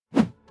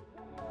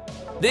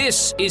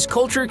This is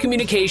Culture,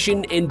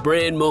 Communication, and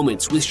Brand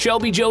Moments with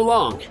Shelby Joe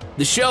Long,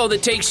 the show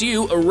that takes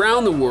you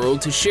around the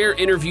world to share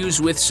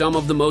interviews with some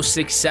of the most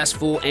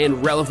successful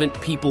and relevant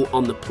people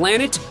on the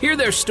planet, hear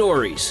their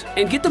stories,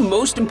 and get the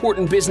most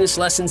important business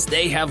lessons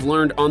they have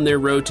learned on their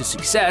road to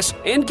success,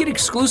 and get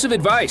exclusive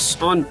advice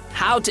on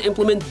how to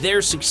implement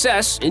their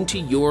success into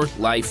your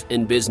life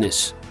and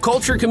business.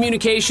 Culture,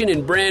 Communication,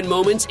 and Brand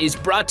Moments is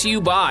brought to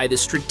you by the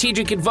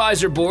Strategic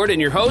Advisor Board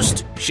and your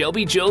host,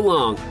 Shelby Joe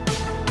Long.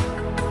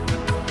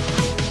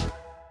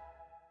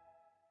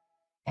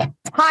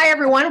 Hi,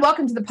 everyone.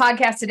 Welcome to the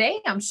podcast today.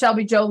 I'm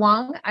Shelby Joe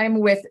Long. I'm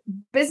with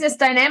Business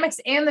Dynamics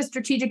and the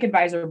Strategic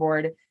Advisor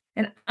Board.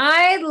 And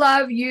I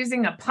love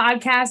using a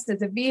podcast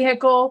as a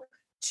vehicle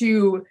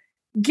to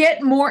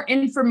get more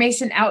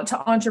information out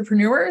to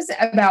entrepreneurs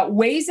about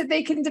ways that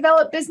they can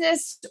develop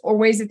business or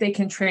ways that they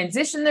can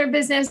transition their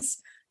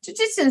business to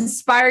just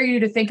inspire you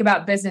to think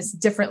about business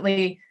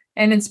differently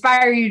and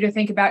inspire you to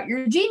think about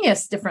your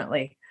genius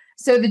differently.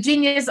 So the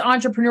Genius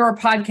Entrepreneur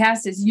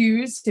podcast is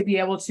used to be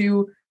able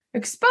to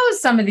expose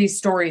some of these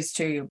stories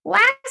to you.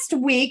 Last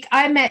week,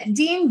 I met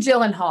Deane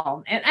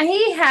Gyllenhaal, and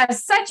he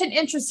has such an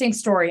interesting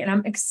story, and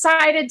I'm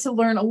excited to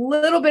learn a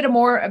little bit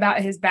more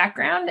about his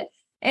background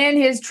and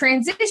his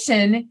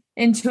transition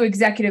into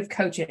executive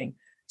coaching.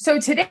 So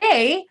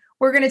today,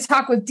 we're going to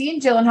talk with Deane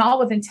Gyllenhaal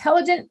with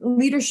Intelligent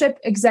Leadership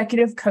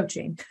Executive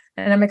Coaching,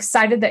 and I'm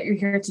excited that you're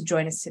here to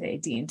join us today,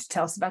 Deane, to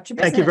tell us about your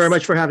business. Thank you very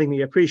much for having me.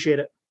 I appreciate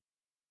it.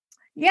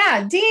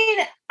 Yeah, Deane,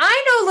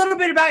 I know a little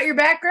bit about your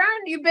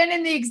background. You've been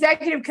in the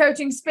executive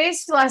coaching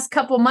space the last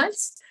couple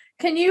months.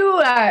 Can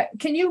you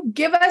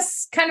give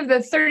us kind of the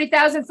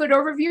 30,000-foot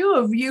overview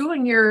of you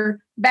and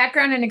your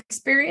background and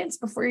experience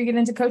before you get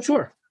into coaching?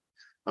 Sure.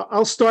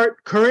 I'll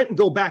start current and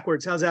go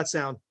backwards. How's that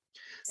sound?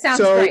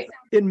 Sounds great.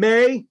 In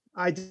May,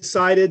 I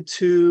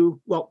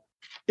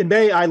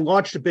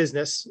launched a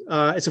business.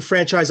 It's a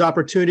franchise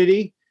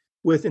opportunity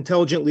with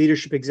Intelligent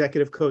Leadership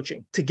Executive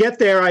Coaching. To get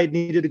there, I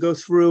needed to go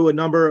through a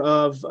number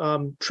of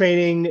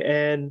training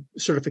and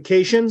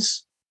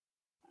certifications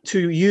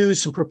to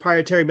use some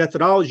proprietary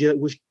methodology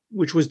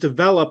which was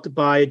developed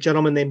by a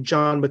gentleman named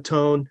John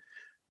Mattone.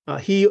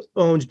 He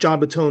owns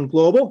John Mattone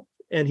Global,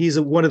 and he's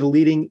one of the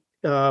leading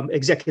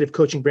executive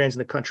coaching brands in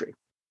the country.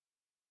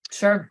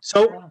 Sure.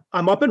 So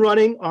I'm up and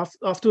running,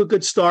 off to a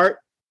good start.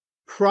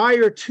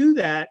 Prior to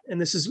that,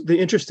 and this is the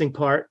interesting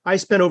part, I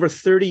spent over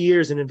 30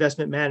 years in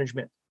investment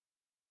management.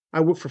 I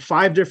worked for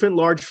 5 different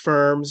large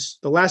firms.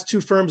 The last 2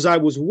 firms I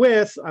was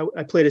with,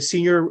 I played a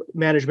senior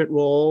management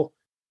role.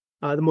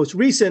 The most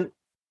recent,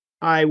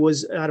 I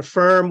was at a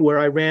firm where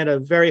I ran a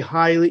very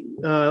highly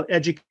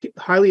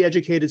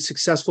educated,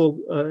 successful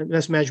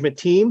investment management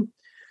team.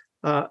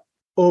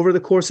 Over the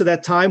course of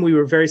that time, we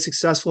were very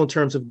successful in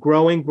terms of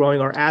growing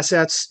our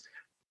assets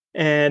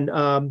and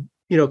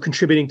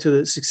contributing to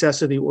the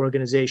success of the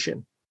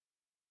organization.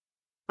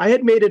 I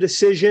had made a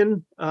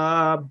decision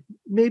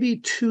maybe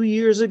 2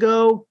 years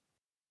ago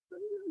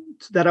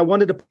that I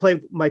wanted to play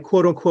my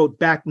quote unquote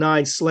back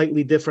nine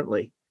slightly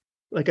differently.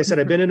 Like I said,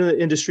 I've been in the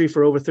industry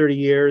for over 30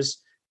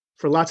 years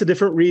for lots of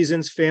different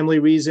reasons, family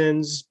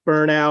reasons,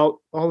 burnout,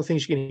 all the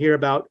things you can hear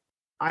about.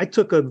 I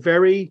took a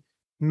very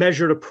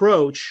measured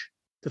approach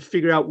to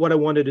figure out what I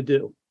wanted to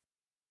do.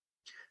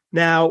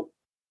 Now,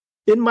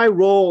 in my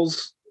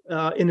roles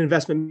in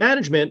investment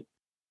management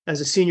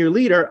as a senior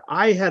leader,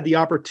 I had the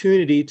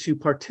opportunity to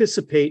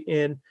participate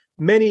in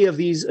many of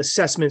these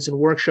assessments and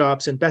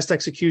workshops and best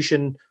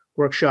execution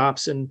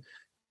workshops and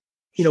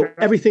Sure.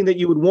 everything that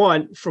you would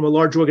want from a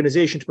large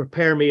organization to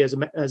prepare me as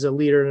a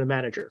leader and a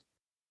manager.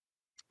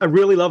 I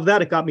really love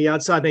that. It got me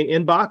outside my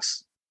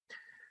inbox.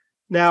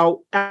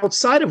 Now,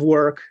 outside of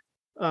work,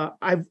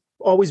 I've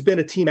always been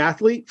a team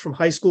athlete from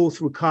high school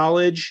through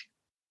college.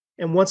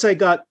 And once I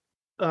got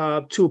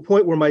to a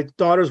point where my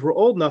daughters were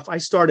old enough, I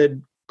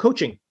started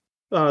coaching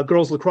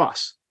girls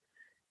lacrosse.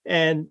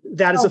 And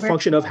that is a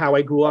function of how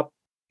I grew up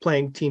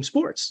playing team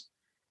sports.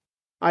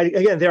 I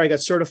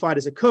got certified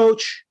as a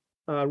coach,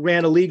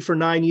 ran a league for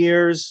 9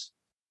 years.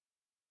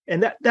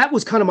 And that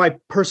was kind of my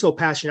personal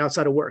passion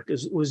outside of work,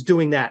 was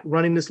doing that,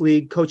 running this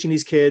league, coaching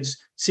these kids,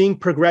 seeing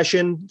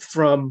progression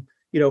from,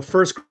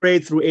 first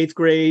grade through 8th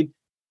grade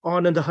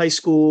on into high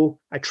school.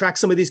 I track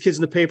some of these kids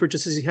in the paper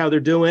just to see how they're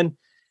doing.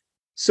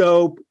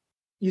 So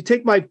you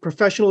take my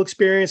professional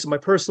experience and my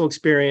personal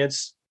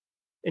experience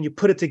and you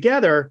put it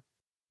together,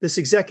 this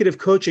executive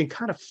coaching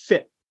kind of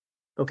fit,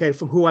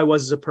 from who I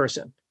was as a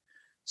person.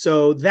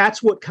 So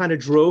that's what kind of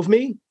drove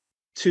me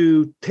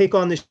to take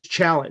on this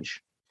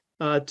challenge,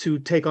 to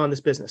take on this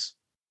business.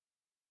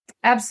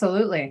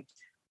 Absolutely.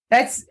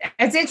 That's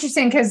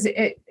interesting because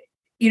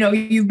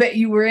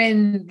you were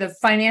in the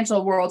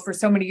financial world for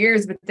so many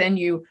years, but then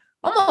you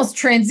almost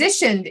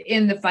transitioned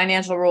in the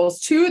financial roles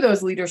to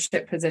those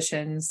leadership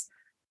positions.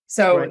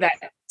 So Right.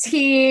 that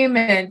team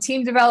and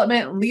team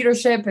development and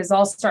leadership is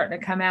all starting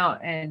to come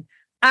out. And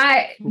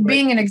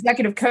being an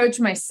executive coach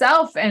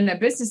myself and a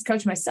business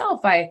coach myself,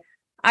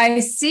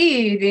 I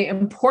see the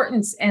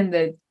importance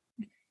and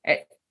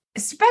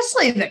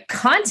especially the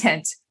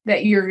content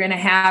that you're going to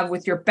have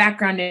with your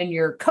background in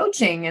your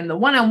coaching and the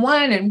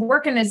one-on-one and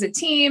working as a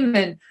team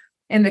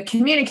and the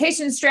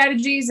communication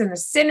strategies and the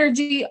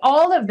synergy,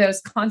 all of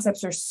those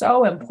concepts are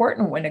so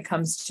important when it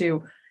comes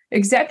to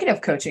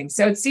executive coaching.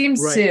 So it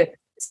seems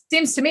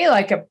to me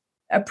like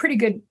a pretty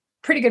good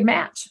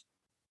match.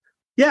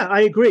 Yeah,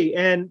 I agree.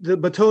 And the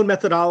Baton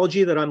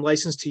methodology that I'm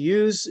licensed to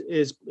use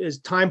is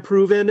time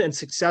proven and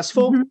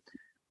successful. Mm-hmm.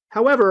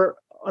 However,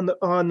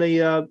 on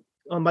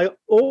my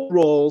old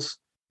roles,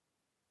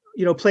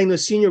 playing the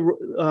senior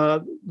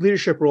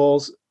leadership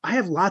roles, I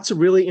have lots of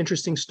really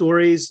interesting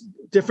stories,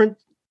 different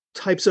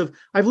types of.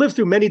 I've lived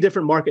through many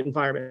different market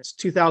environments: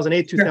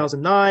 2008,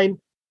 2009,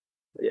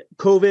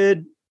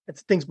 COVID,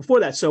 things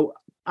before that. So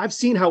I've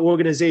seen how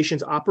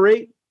organizations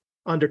operate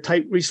under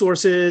tight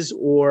resources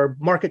or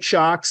market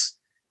shocks.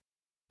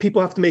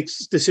 People have to make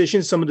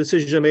decisions. Some of the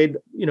decisions I made,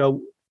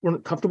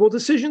 weren't comfortable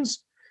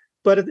decisions.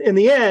 But in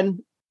the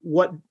end,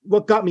 what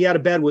got me out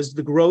of bed was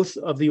the growth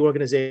of the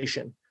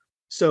organization.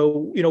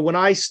 So, when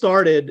I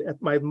started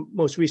at my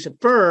most recent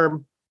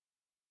firm,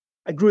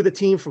 I grew the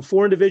team from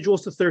 4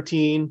 individuals to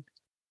 13.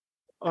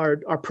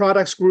 Our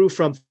products grew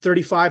from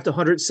 35 to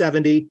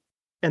 170,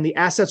 and the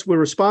assets we're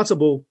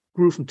responsible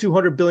grew from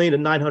 200 billion to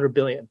 900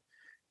 billion.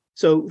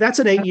 So that's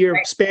an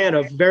 8-year span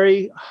of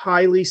very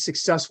highly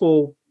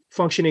successful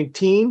functioning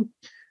team.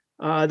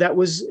 It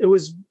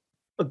was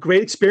a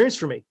great experience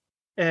for me.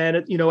 And,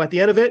 at the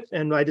end of it,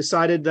 and I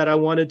decided that I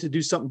wanted to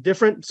do something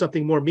different,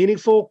 something more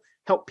meaningful,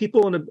 help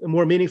people in a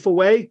more meaningful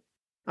way.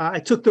 I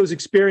took those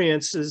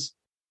experiences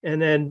and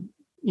then,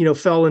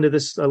 fell into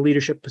this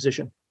leadership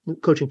position,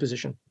 coaching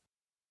position.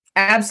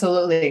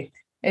 Absolutely.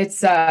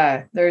 It's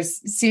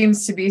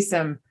seems to be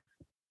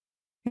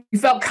you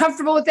felt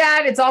comfortable with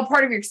that. It's all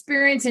part of your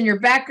experience and your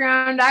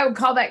background. I would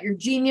call that your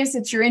genius.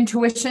 It's your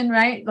intuition,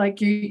 right?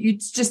 Like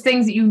it's just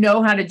things that you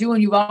know how to do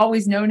and you've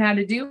always known how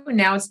to do. And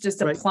now it's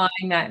just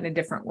applying that in a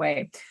different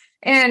way.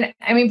 And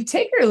I mean,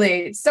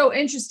 particularly it's so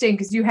interesting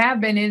because you've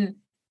been in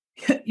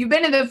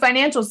the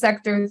financial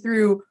sector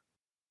through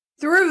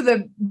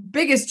the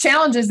biggest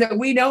challenges that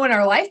we know in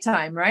our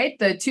lifetime, right?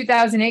 The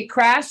 2008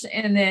 crash,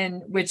 and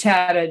then which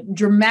had a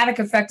dramatic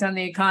effect on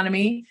the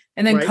economy,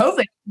 and then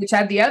COVID, which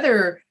had the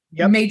other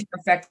major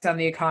effect on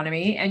the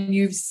economy. And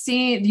you've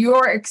seen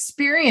your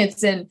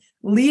experience in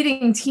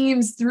leading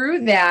teams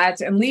through that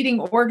and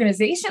leading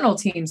organizational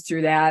teams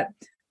through that.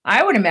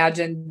 I would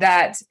imagine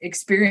that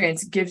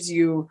experience gives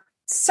you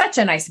such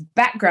a nice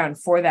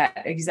background for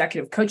that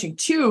executive coaching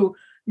to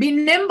be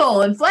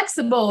nimble and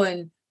flexible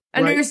and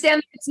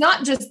understand that it's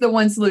not just the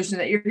one solution,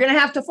 that you're going to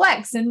have to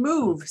flex and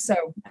move. So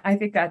I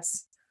think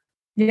that's,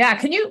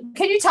 Can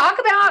you talk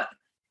about,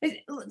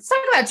 let's talk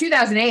about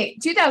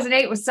 2008.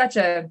 2008 was such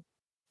a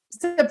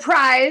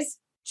surprise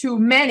to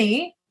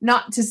many,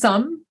 not to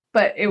some,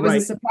 but it was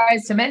a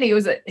surprise to many. It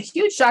was a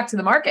huge shock to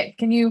the market.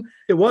 Can you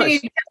tell a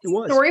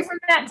story from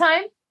that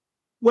time?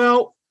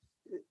 Well,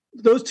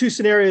 those two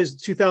scenarios,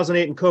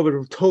 2008 and COVID,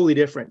 were totally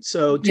different.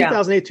 So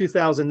 2008,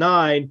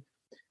 2009,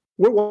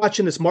 we're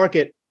watching this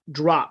market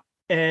drop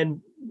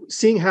and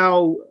seeing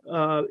how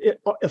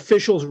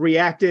officials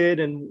reacted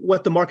and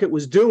what the market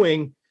was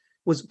doing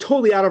was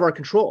totally out of our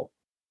control.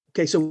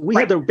 Okay, so we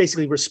had to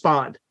basically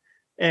respond,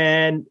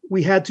 and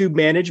we had to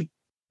manage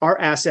our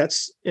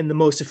assets in the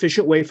most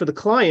efficient way for the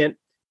client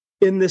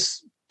in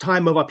this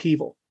time of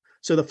upheaval.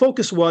 So the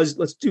focus was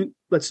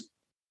let's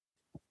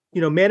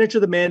manage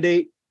the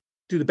mandate,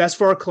 do the best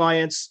for our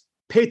clients,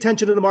 pay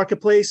attention to the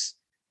marketplace,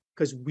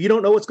 because we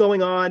don't know what's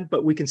going on,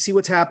 but we can see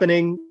what's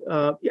happening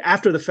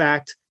after the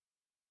fact.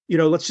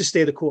 Let's just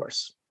stay the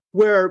course.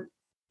 Where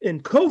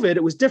in COVID,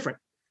 it was different.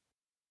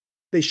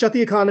 They shut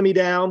the economy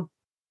down.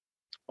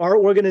 Our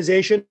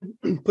organization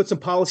put some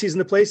policies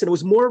into place, and it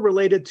was more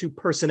related to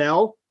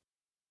personnel.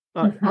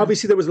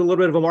 Obviously, there was a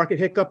little bit of a market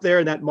hiccup there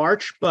in that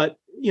March, but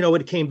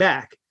it came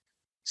back.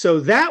 So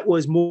that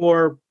was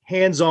more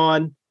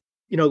hands-on.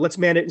 Let's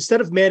manage, instead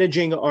of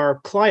managing our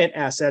client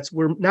assets,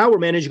 we're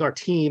managing our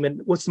team,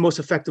 and what's the most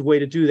effective way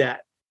to do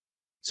that.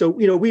 So,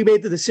 we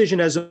made the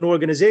decision as an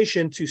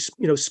organization to,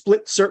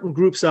 split certain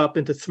groups up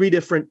into 3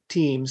 different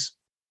teams,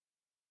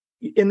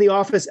 in the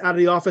office, out of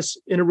the office,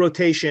 in a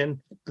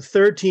rotation. The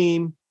third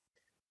team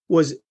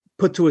was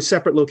put to a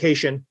separate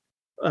location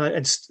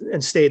and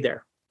stayed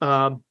there.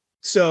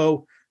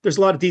 So there's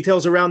a lot of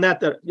details around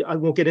that I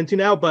won't get into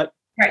now, but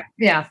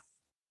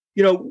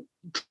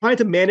trying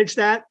to manage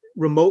that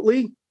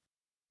remotely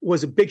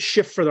was a big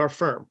shift for our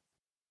firm.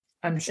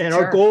 And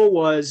our goal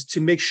was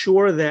to make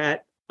sure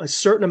that a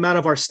certain amount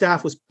of our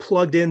staff was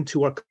plugged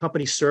into our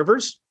company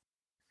servers.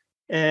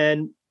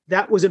 And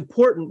that was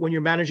important when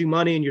you're managing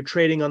money and you're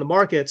trading on the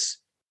markets.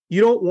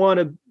 You don't want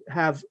to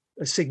have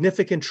a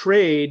significant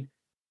trade,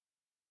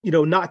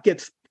 not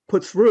get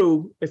put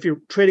through if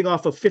you're trading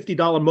off a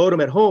 $50 modem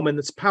at home and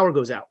its power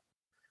goes out.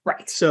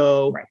 Right.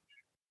 So,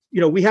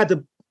 we had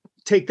to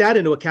take that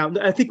into account.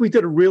 I think we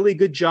did a really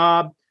good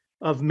job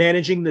of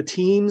managing the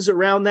teams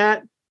around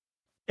that,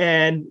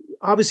 and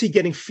obviously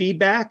getting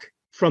feedback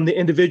from the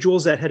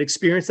individuals that had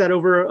experienced that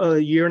over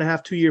a 1.5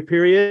 year, 2 year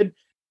period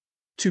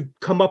to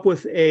come up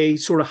with a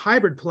sort of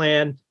hybrid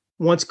plan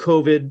once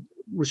COVID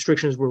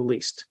restrictions were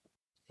released.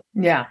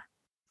 Yeah.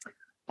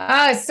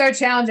 It's so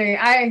challenging.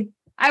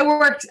 I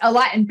worked a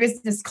lot in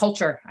business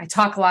culture. I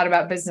talk a lot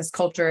about business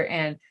culture,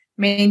 and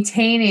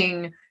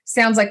maintaining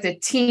sounds like the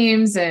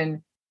teams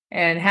and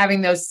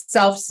having those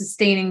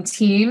self-sustaining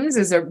teams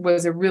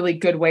was a really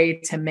good way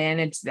to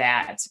manage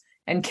that,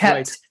 and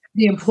kept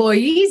the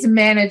employees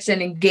managed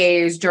and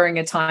engaged during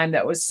a time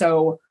that was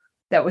so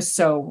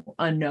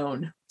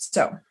unknown.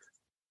 So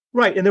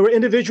right. And there were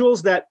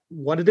individuals that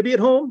wanted to be at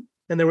home,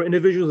 and there were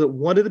individuals that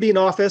wanted to be in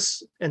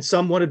office, and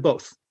some wanted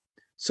both.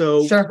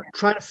 So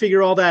trying to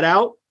figure all that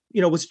out,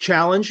 was a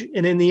challenge.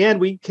 And in the end,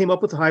 we came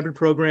up with a hybrid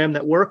program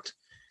that worked,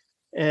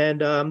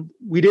 and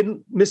we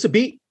didn't miss a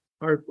beat.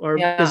 Our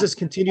business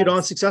continued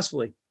on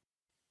successfully.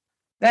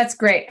 That's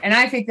great. And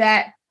I think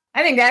that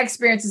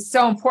experience is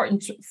so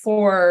important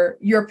for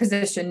your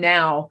position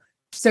now,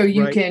 so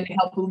you can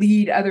help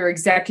lead other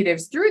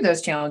executives through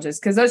those challenges,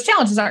 because those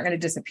challenges aren't going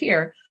to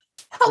disappear.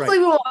 Hopefully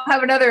we won't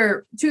have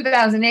another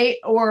 2008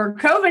 or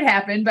COVID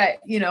happen, but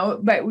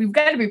we've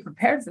got to be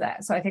prepared for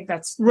that. So I think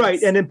that's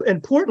right. And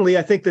importantly,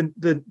 I think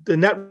the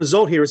net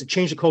result here is it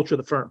changed the culture of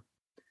the firm.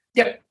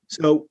 Yep.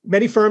 So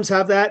many firms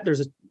have that.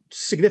 There's a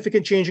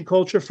significant change in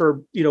culture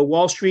for,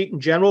 Wall Street in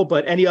general,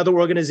 but any other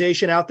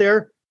organization out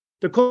there,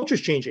 their culture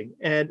is changing.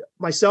 And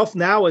myself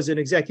now as an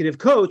executive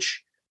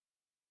coach,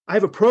 I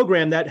have a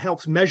program that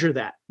helps measure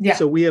that. Yeah.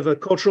 So we have a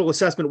cultural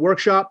assessment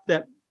workshop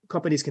that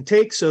companies can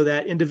take so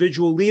that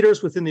individual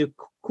leaders within the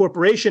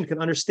corporation can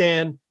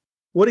understand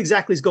what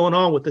exactly is going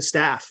on with the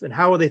staff and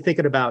how are they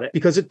thinking about it,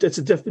 because it's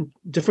a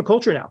different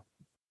culture now.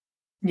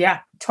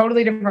 Yeah,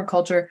 totally different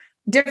culture,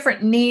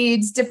 different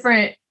needs,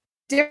 different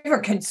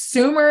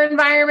consumer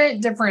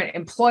environment, different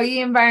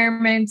employee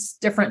environments,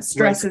 different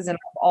stresses and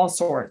all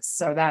sorts.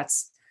 So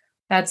that's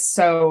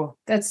so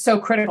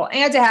critical.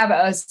 And to have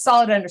a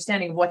solid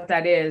understanding of what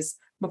that is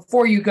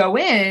before you go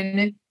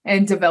in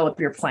and develop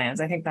your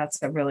plans. I think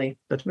that's a really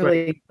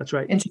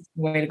interesting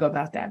way to go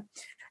about that.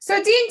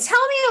 So Deane,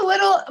 tell me a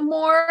little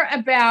more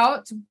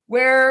about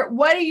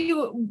what do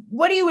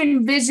you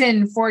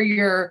envision for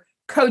your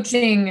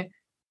coaching?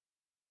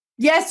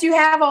 Yes, you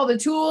have all the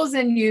tools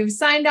and you've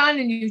signed on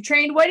and you've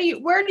trained. Where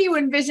do you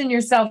envision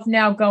yourself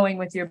now going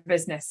with your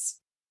business?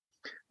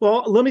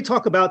 Well, let me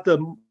talk about the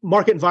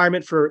market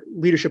environment for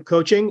leadership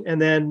coaching,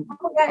 and then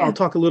I'll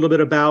talk a little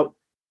bit about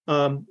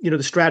the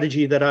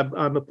strategy that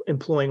I'm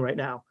employing right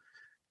now.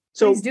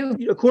 So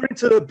according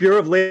to the Bureau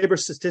of Labor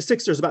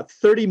Statistics, there's about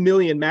 30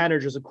 million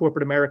managers in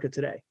corporate America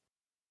today,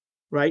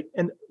 right?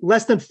 And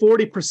less than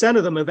 40%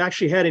 of them have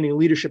actually had any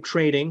leadership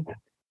training,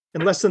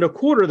 and less than a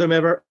quarter of them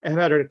ever have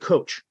had a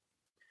coach.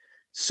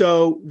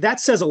 So that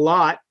says a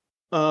lot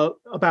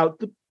about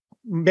the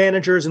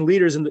managers and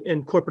leaders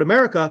in corporate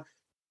America.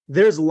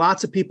 There's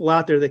lots of people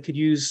out there that could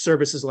use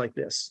services like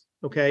this.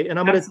 Okay. And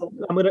I'm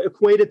going to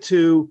equate it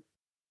to,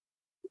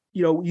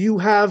 you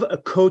have a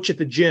coach at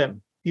the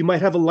gym. You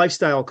might have a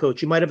lifestyle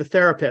coach. You might have a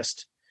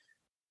therapist.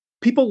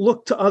 People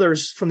look to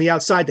others from the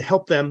outside to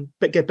help them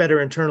but get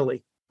better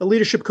internally. A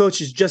leadership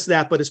coach is just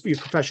that, but it's for your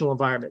professional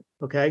environment.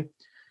 Okay.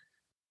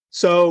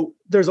 So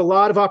there's a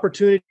lot of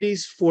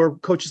opportunities for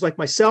coaches like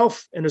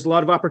myself, and there's a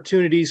lot of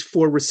opportunities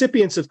for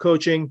recipients of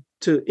coaching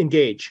to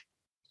engage.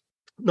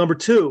 Number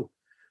two,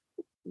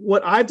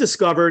 what I've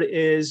discovered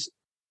is,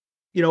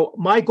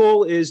 my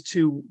goal is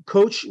to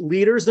coach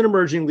leaders and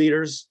emerging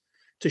leaders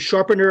to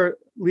sharpen their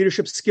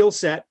leadership skill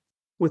set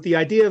with the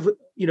idea of,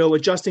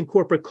 adjusting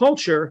corporate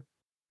culture,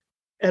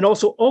 and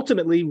also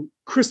ultimately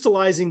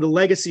crystallizing the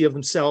legacy of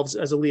themselves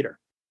as a leader.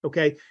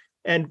 Okay.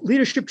 And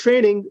leadership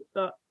training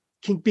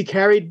can be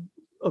carried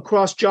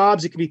across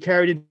jobs. It can be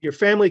carried into your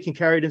family, it can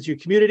carry it into your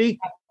community.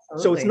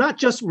 Absolutely. So it's not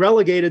just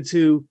relegated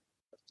to,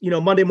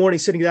 Monday morning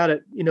sitting down at,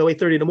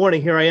 8:30 in the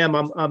morning. Here I am.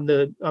 I'm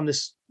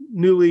this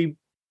newly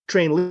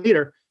trained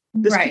leader.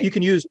 This you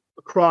can use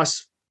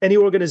across any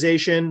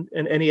organization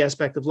and any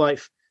aspect of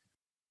life.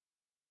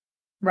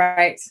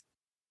 Right.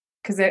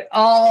 Because it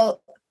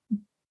all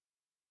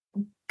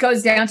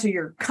goes down to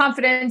your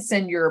confidence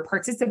and your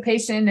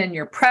participation and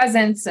your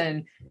presence,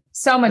 and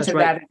so much of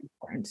that is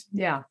important.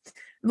 Yeah.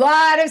 A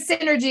lot of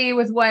synergy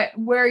with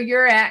where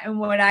you're at and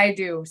what I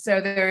do. So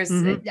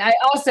I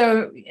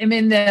also am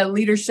in the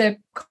leadership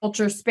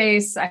culture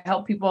space. I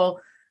help people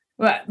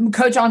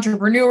coach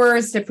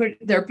entrepreneurs to put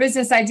their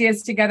business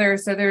ideas together.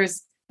 So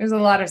there's a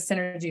lot of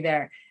synergy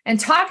there. And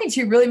talking to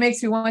you really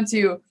makes me want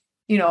to,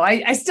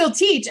 I still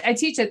teach. I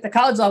teach at the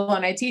college level,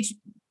 and I teach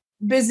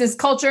business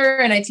culture,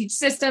 and I teach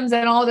systems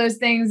and all those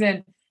things.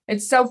 And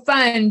it's so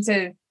fun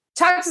to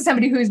talk to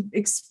somebody who's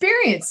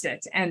experienced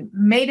it and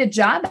made a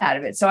job out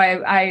of it. So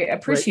I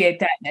appreciate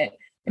that. It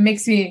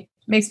makes me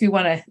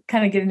want to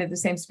kind of get into the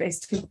same space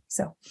too.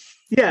 So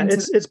yeah,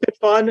 it's been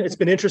fun. It's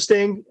been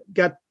interesting.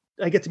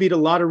 I get to meet a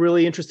lot of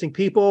really interesting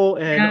people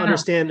and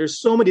understand there's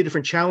so many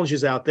different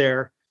challenges out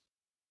there.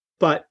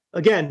 But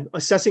again,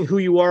 assessing who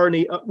you are,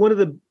 and one of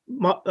the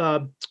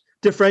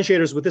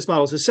differentiators with this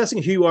model is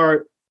assessing who you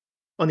are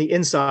on the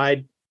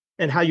inside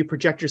and how you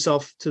project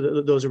yourself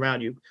to those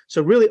around you.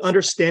 So really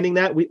understanding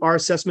that, our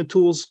assessment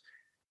tools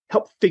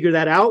help figure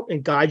that out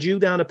and guide you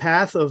down a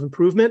path of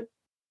improvement.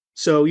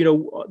 So,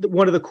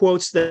 one of the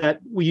quotes that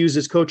we use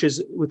as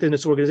coaches within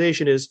this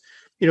organization is,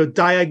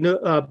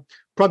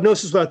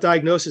 prognosis without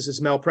diagnosis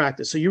is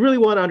malpractice. So you really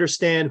want to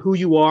understand who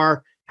you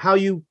are, how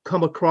you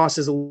come across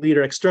as a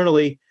leader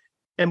externally,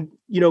 and,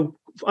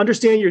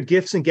 understand your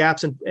gifts and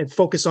gaps and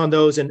focus on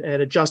those and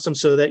adjust them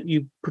so that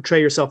you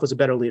portray yourself as a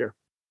better leader.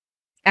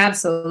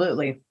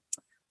 Absolutely.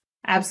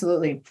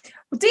 Absolutely.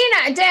 Well, Deane,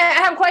 I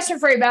have a question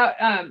for you about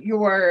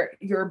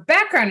your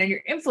background and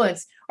your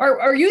influence.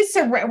 Were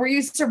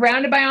you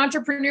surrounded by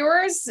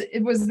entrepreneurs?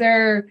 Was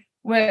there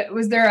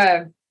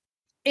a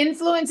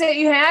influence that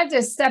you had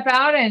to step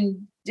out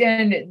and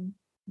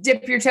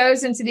dip your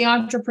toes into the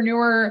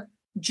entrepreneur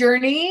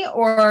journey,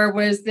 or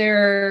was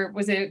there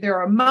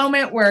a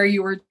moment where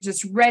you were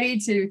just ready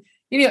to,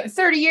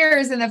 30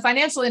 years in the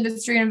financial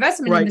industry and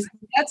investment industry,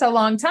 that's a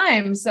long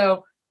time.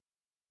 So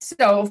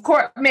of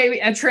course, maybe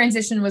a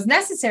transition was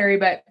necessary,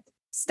 but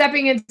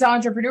stepping into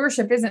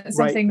entrepreneurship isn't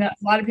something that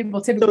a lot of people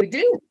typically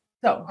do.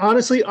 So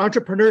honestly,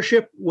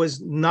 entrepreneurship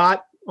was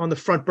not on the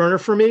front burner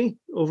for me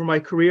over my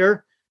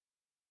career.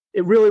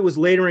 It really was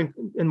later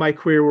in my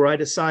career where I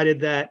decided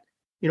that,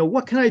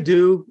 what can I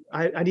do?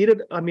 I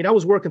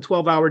was working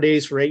 12-hour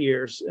days for 8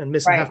 years and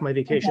missing half my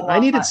vacation. I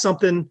needed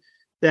something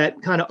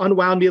that kind of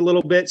unwound me a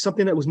little bit,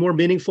 something that was more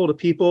meaningful to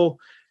people.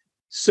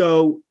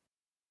 So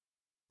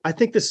I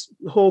think this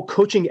whole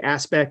coaching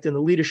aspect and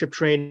the leadership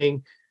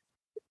training,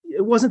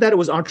 it wasn't that it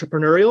was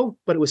entrepreneurial,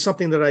 but it was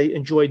something that I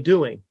enjoyed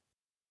doing.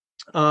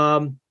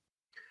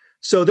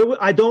 So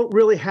I don't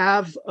really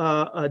have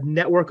a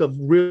network of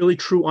really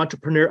true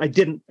entrepreneurs. I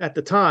didn't at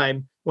the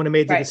time when I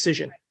made the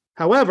decision.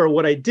 However,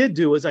 what I did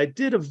do is I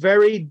did a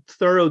very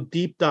thorough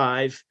deep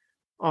dive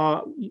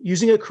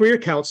using a career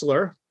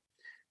counselor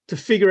to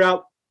figure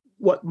out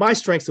what my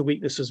strengths and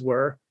weaknesses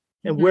were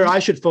and where I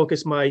should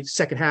focus my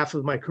second half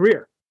of my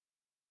career.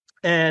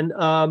 And,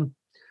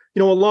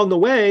 along the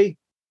way,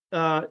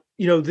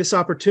 this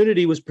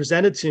opportunity was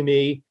presented to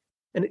me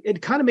and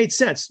it kind of made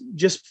sense.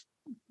 Just,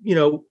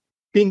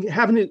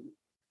 having the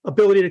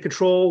ability to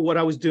control what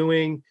I was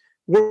doing,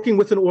 working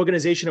with an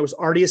organization that was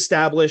already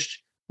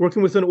established,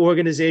 working with an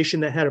organization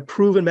that had a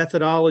proven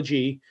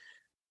methodology,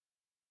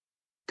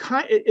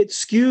 it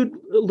skewed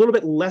a little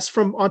bit less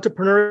from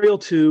entrepreneurial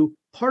to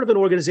part of an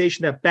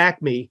organization that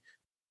backed me.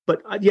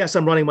 But yes,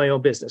 I'm running my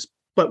own business,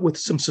 but with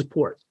some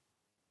support.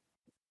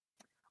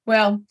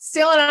 Well,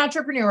 still an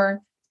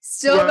entrepreneur,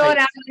 still going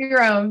out on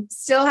your own,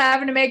 still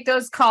having to make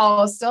those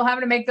calls, still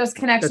having to make those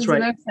connections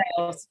and those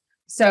sales.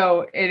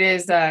 So it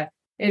is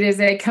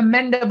a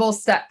commendable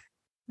step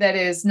that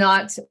is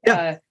not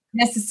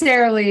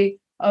necessarily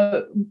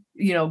a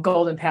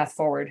golden path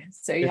forward.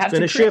 So it's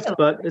been a shift,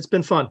 but it's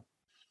been fun.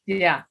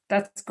 Yeah,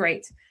 that's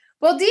great.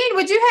 Well, Deane,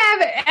 would you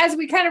have, as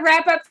we kind of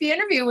wrap up the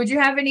interview, would you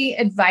have any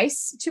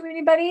advice to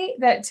anybody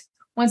that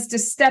wants to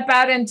step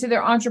out into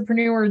their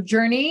entrepreneur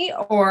journey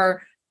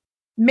or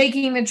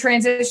making the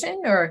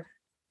transition, or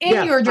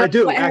in your journey? I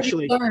do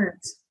actually.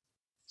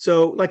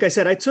 So, like I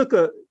said, I took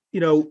a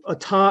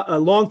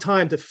long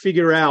time to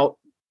figure out,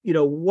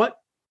 what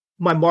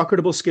my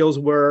marketable skills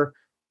were,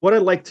 what I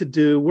like to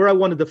do, where I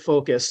wanted to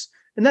focus.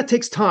 And that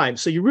takes time.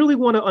 So you really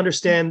want to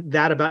understand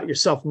that about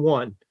yourself.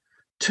 1,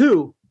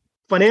 2,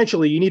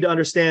 financially, you need to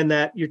understand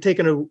that you're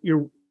taking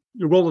you're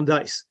rolling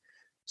dice.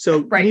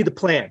 So you need the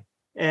plan.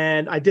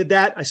 And I did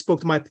that. I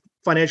spoke to my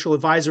financial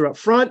advisor up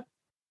front,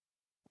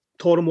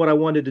 told him what I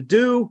wanted to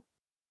do.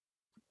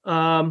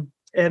 And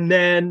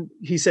then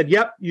he said,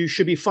 yep, you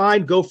should be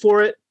fine. Go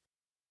for it.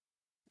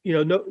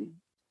 You're going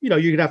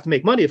to have to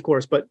make money, of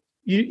course, but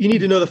you need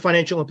to know the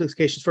financial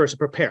implications first and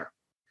prepare.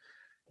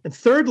 And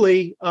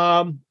thirdly,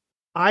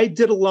 I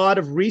did a lot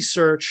of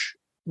research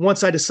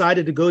once I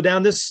decided to go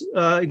down this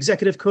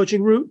executive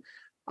coaching route.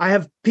 I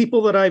have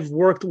people that I've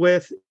worked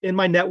with in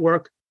my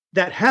network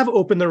that have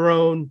opened their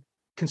own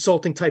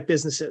consulting type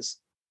businesses.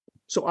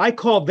 So I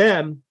called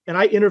them and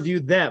I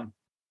interviewed them.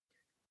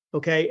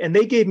 Okay. And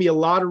they gave me a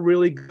lot of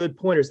really good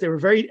pointers.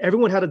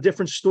 Everyone had a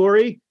different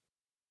story.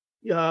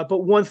 But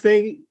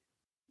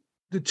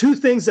the two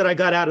things that I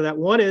got out of that,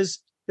 one is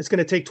it's going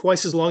to take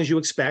twice as long as you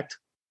expect.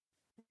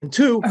 And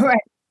 2,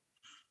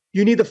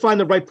 you need to find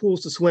the right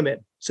pools to swim in.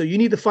 So you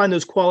need to find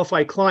those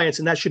qualified clients,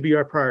 and that should be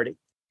your priority.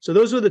 So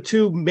those are the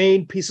 2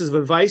 main pieces of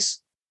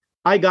advice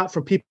I got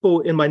from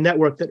people in my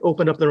network that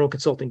opened up their own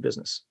consulting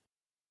business.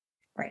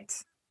 Right.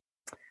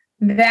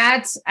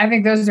 I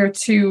think those are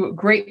 2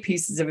 great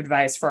pieces of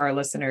advice for our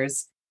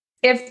listeners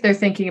if they're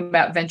thinking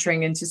about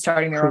venturing into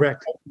starting their own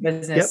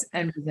business.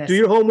 And business. Do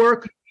your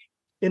homework,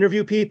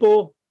 interview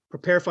people,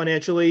 prepare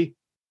financially,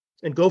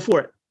 and go for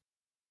it.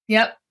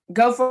 Yep.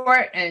 Go for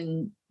it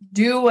and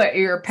do what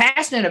you're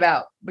passionate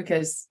about,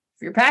 because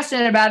if you're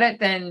passionate about it,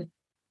 then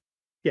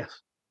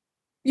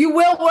you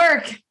will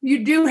work.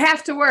 You do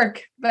have to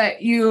work,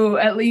 but you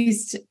at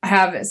least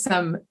have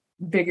some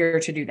vigor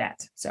to do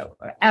that. So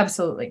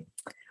absolutely.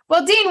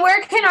 Well, Deane,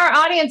 where can our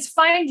audience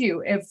find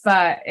you if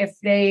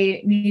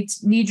they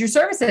need your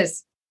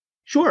services?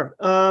 Sure.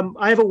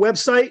 I have a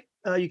website.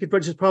 You could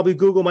just probably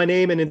Google my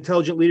name and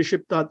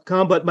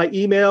intelligentleadership.com, but my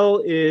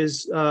email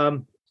is,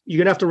 you're going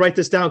to have to write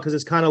this down because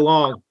it's kind of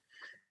long.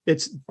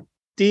 It's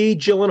D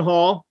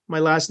Gyllenhaal, my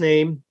last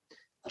name,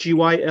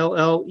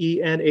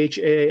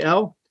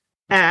 GYLLENHAAL,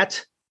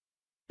 at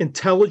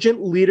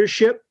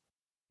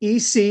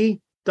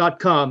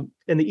intelligentleadershipec.com.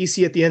 And the EC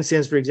at the end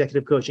stands for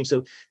executive coaching.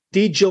 So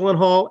D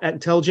Gyllenhaal at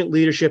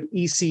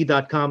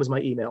intelligentleadershipec.com is my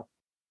email.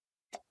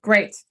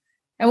 Great.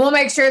 And we'll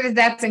make sure that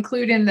that's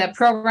included in the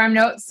program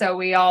notes so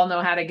we all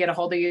know how to get a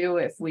hold of you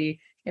if we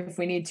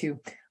need to.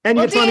 And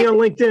you can find me on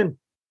LinkedIn.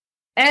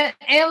 And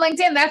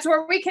LinkedIn, that's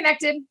where we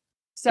connected.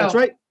 So that's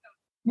right.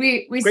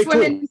 We Great swim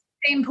tool. in the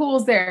same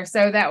pools there.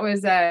 So that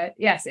was,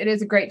 yes, it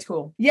is a great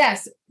tool.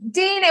 Yes.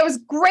 Deane, it was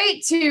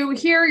great to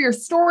hear your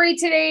story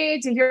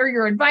today, to hear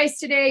your advice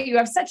today. You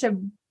have such a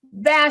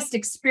vast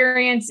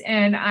experience,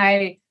 and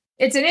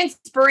it's an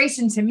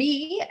inspiration to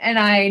me, and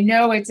I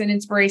know it's an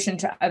inspiration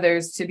to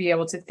others to be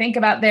able to think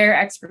about their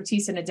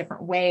expertise in a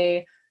different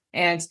way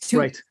and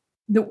to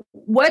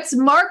what's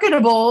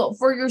marketable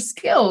for your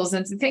skills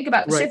and to think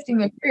about shifting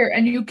the career.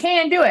 And you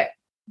can do it.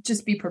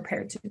 Just be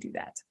prepared to do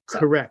that. So.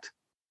 Correct.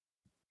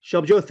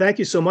 Shelby Jo, thank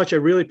you so much. I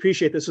really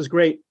appreciate it. This was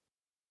great.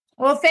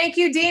 Well, thank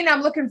you, Deane.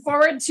 I'm looking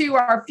forward to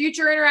our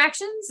future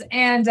interactions.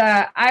 And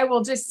I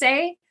will just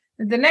say,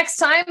 the next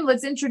time,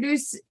 let's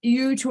introduce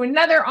you to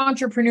another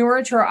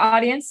entrepreneur to our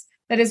audience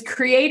that has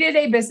created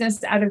a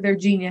business out of their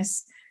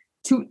genius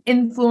to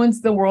influence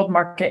the world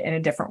market in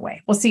a different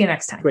way. We'll see you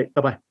next time. Great.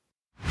 Bye-bye.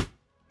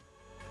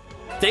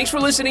 Thanks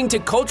for listening to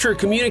Culture,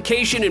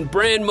 Communication, and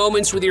Brand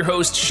Moments with your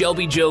host,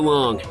 Shelby Jo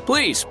Long.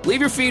 Please leave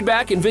your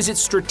feedback and visit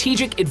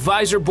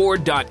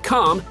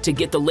strategicadvisorboard.com to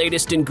get the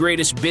latest and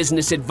greatest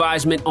business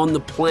advisement on the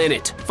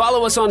planet.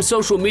 Follow us on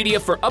social media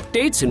for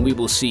updates, and we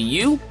will see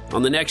you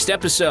on the next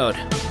episode.